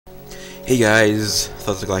Hey guys,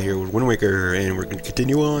 Thoughts Guy here with Wind Waker, and we're going to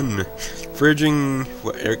continue on. Foraging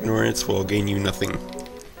ignorance will gain you nothing.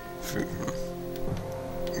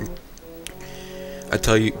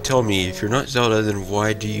 Tell me, if you're not Zelda, then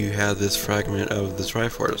why do you have this fragment of the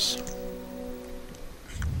Triforce?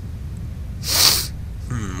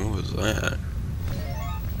 What was that?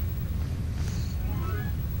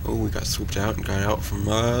 Oh, we got swooped out and got out from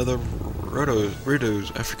the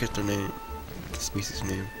Ritos. I forget their name. The species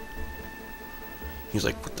name. He's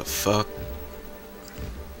like, what the fuck?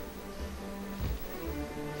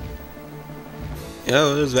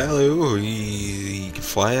 Oh, there's Value. Ooh, he can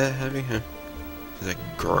fly that heavy, huh? He's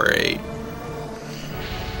like, great.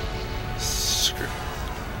 Screw.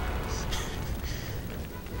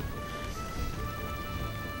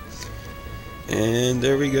 And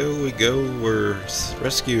there we go, we're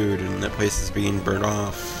rescued, and that place is being burned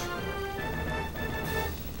off.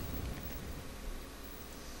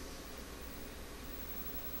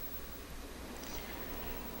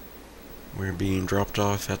 We're being dropped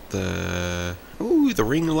off at the... Ooh, the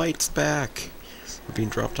ring light's back! We're being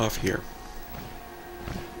dropped off here.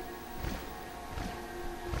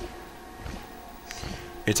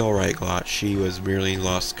 It's alright, Glot. She was merely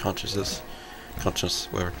lost consciousness.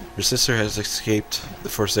 Whatever. Your sister has escaped the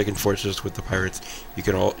Forsaken Fortress with the pirates. You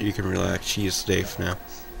can relax. She is safe now.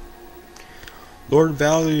 Lord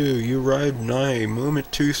Value, you arrived nigh a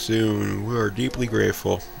moment too soon. We are deeply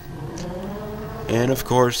grateful. And of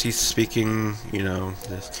course, he's speaking, you know,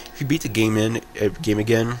 this. If you beat the game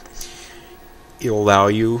again, it'll allow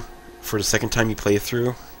you, for the second time you play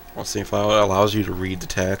through, it allows you to read the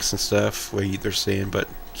text and stuff, what they're saying, but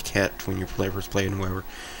you can't when you're first playing, whatever.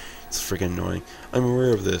 It's freaking annoying. I'm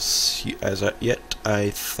aware of this, yet I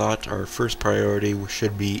thought our first priority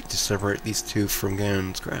should be to separate these two from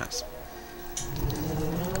Ganon's grasp.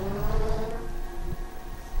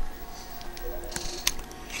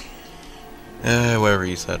 Whatever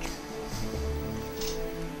he said.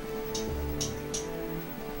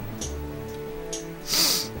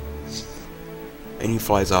 And he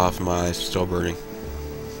flies off, and my eyes are still burning.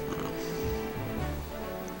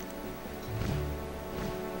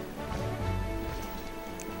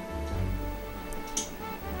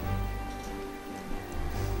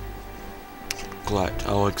 Glad.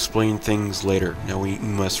 I'll explain things later. Now we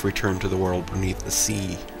must return to the world beneath the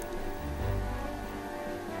sea.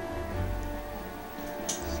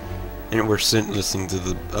 And we're listening to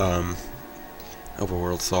the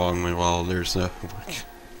overworld song while there's a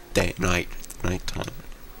nighttime.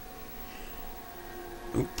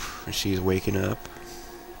 Oop, she's waking up.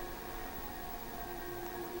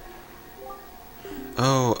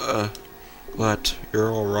 Oh, Glut,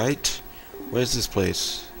 you're alright? What is this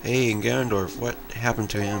place? Hey, Ganondorf, what happened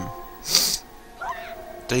to him?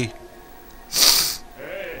 Hey.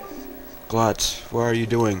 Glut, what are you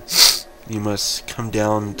doing? You must come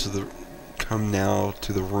now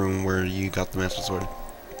to the room where you got the Master Sword.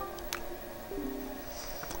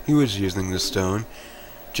 Who is using this stone?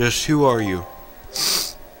 Just who are you?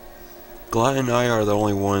 Glut and I are the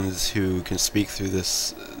only ones who can speak through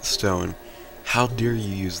this stone. How dare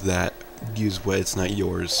you use what it's not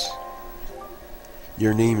yours?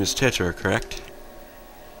 Your name is Tetra, correct?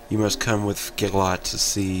 You must come with Glut to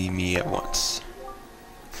see me at once.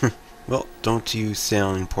 Well, don't you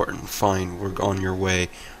sound important. Fine, we're on our way.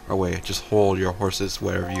 Just hold your horses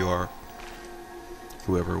wherever you are.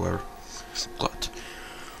 Whoever. Glut.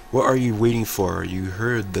 What are you waiting for? You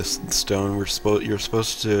heard this stone. You're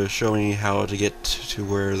supposed to show me how to get to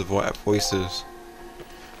where the voice is,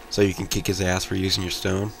 so you can kick his ass for using your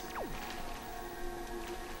stone.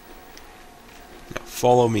 Now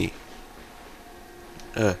follow me.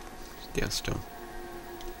 Yeah, stone.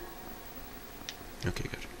 Okay,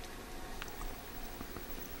 good.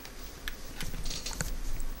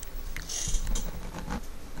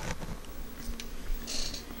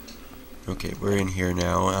 Okay, we're in here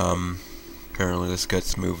now. Apparently this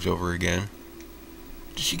gets moved over again.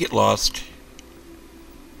 Did she get lost?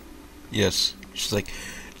 Yes. She's like,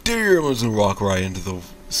 damn, I was gonna walk right into the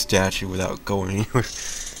statue without going anywhere.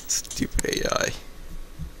 Stupid AI.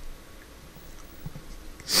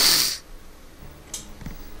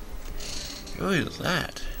 What is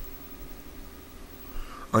that?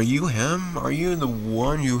 Are you him? Are you the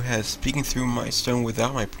one who has speaking through my stone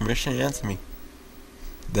without my permission? Answer me.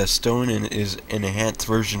 The stone is an enhanced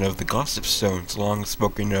version of the Gossip Stones, long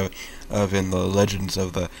spoken of in the legends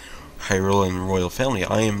of the Hyrulean royal family.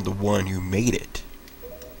 I am the one who made it.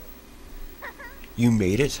 You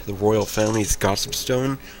made it? The royal family's Gossip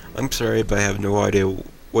Stone? I'm sorry, but I have no idea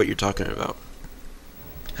what you're talking about.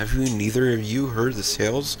 Have you neither of you heard the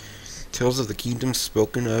tales Tales of the kingdom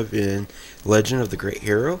spoken of in Legend of the Great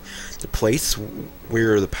Hero? The place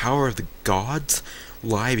where the power of the gods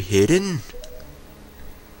lie hidden?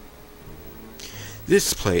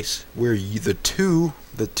 This place where the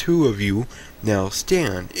two of you now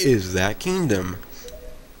stand is that kingdom.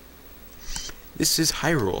 This is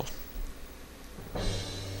Hyrule.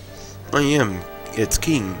 I am its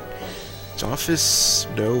king. Its office,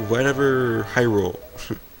 no, whatever, Hyrule.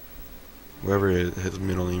 Whatever his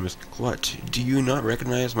middle name is. What? Do you not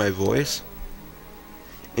recognize my voice?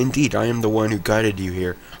 Indeed, I am the one who guided you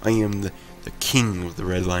here. I am the king of the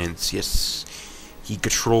Red Lions. Yes, he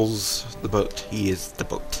controls the boat. He is the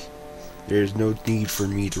boat. There is no need for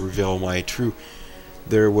me to reveal my true...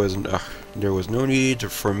 There was no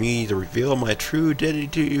need for me to reveal my true identity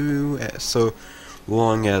to you, so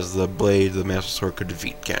long as the blade of the Master Sword could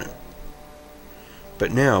defeat Ganon.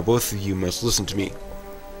 But now, both of you must listen to me.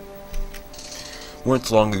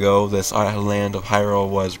 Once long ago, this island of Hyrule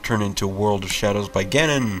was turned into a world of shadows by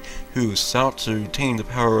Ganon, who sought to retain the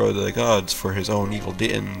power of the gods for his own evil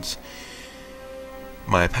ends.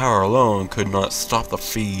 My power alone could not stop the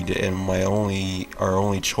feed, and our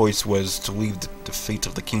only choice was to leave the fate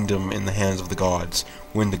of the kingdom in the hands of the gods.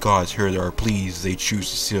 When the gods hear our pleas, they choose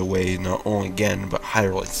to seal away not only Ganon, but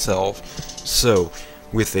Hyrule itself. So,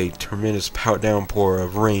 with a tremendous downpour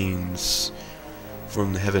of rains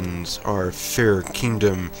from the heavens, our fair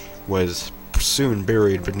kingdom was soon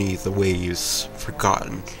buried beneath the waves,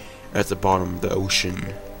 forgotten at the bottom of the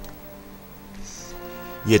ocean.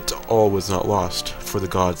 Yet all was not lost, for the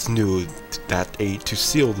gods knew that to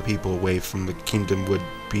seal the people away from the kingdom would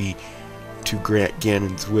be to grant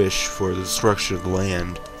Ganon's wish for the destruction of the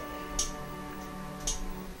land.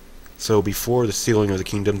 So before the sealing of the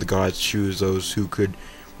kingdom, the gods chose those who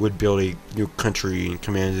would build a new country and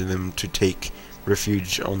commanded them to take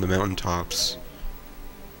refuge on the mountaintops.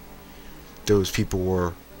 Those people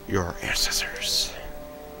were your ancestors.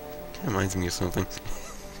 That reminds me of something.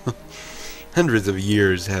 Hundreds of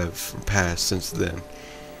years have passed since then.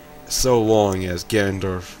 So long as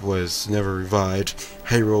Ganondorf was never revived,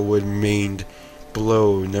 Hyrule would remain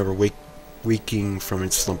below, never waking from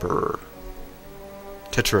its slumber.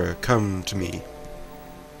 Tetra, come to me.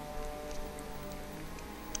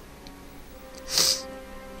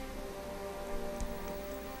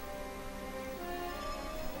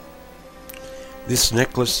 This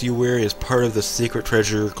necklace you wear is part of the sacred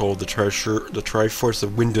treasure called the Triforce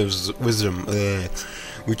of Wisdom,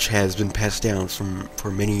 which has been passed down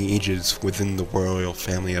for many ages within the royal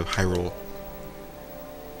family of Hyrule.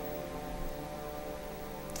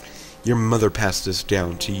 Your mother passed this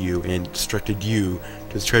down to you and instructed you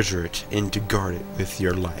to treasure it and to guard it with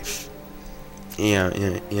your life.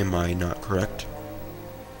 Am I not correct?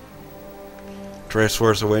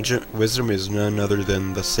 Triforce of Wisdom is none other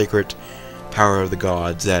than the sacred power of the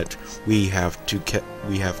gods that we have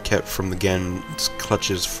kept from the Ganon's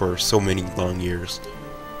clutches for so many long years.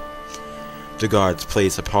 The gods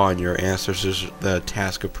place upon your ancestors the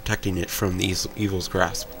task of protecting it from the evil's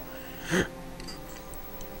grasp.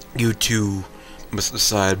 You too must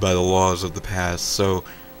decide by the laws of the past, so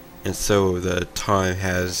the time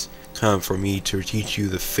has come for me to teach you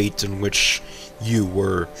the fate in which you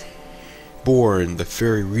were born, the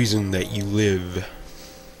very reason that you live.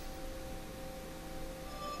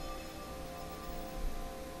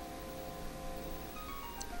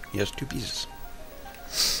 Yes, 2 pieces.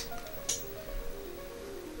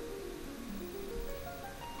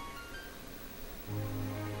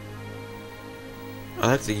 I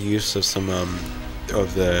like the use of some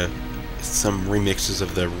remixes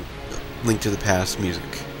of the Link to the Past music.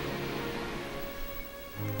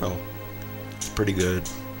 Oh, it's pretty good.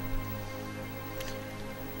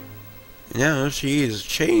 Now she is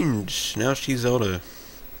changed. Now she's Zelda.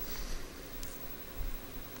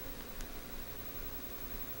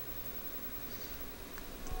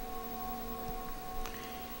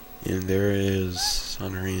 And there is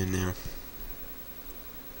on her hand now.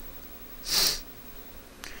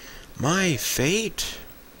 My fate?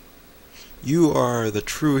 You are the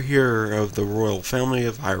true hero of the royal family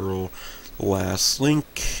of Hyrule, the last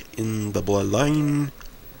link in the bloodline.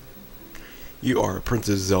 You are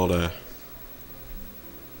Princess Zelda.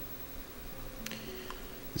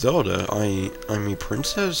 Zelda, I'm a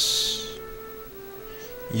princess?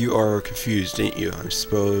 You are confused, ain't you? I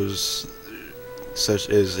suppose such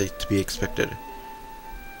is to be expected.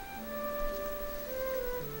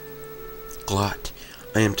 Glot,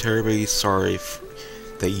 I am terribly sorry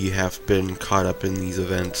that you have been caught up in these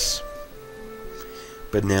events.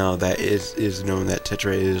 But now that it is known that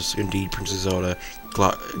Tetra is indeed Princess Zelda,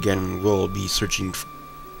 Glot again will be searching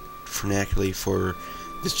frantically for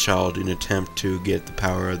this child in an attempt to get the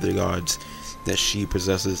power of the gods that she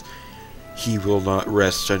possesses. He will not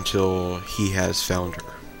rest until he has found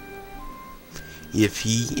her. If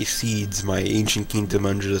he exceeds my ancient kingdom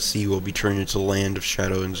under the sea will be turned into a land of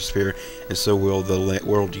shadow and despair, and so will the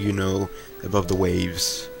world you know above the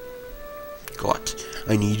waves. God,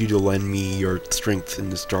 I need you to lend me your strength in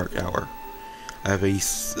this dark hour. I have a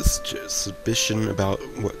suspicion about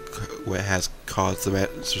what has caused the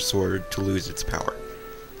Master Sword to lose its power.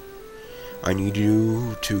 I need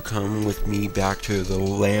you to come with me back to the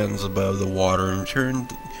lands above the water and return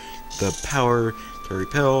the power to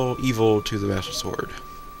repel evil to the Master Sword.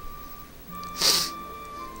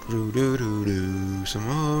 Some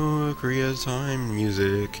more Korea time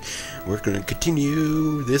music. We're gonna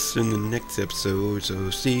continue this in the next episode, so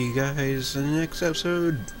see you guys in the next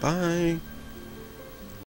episode. Bye.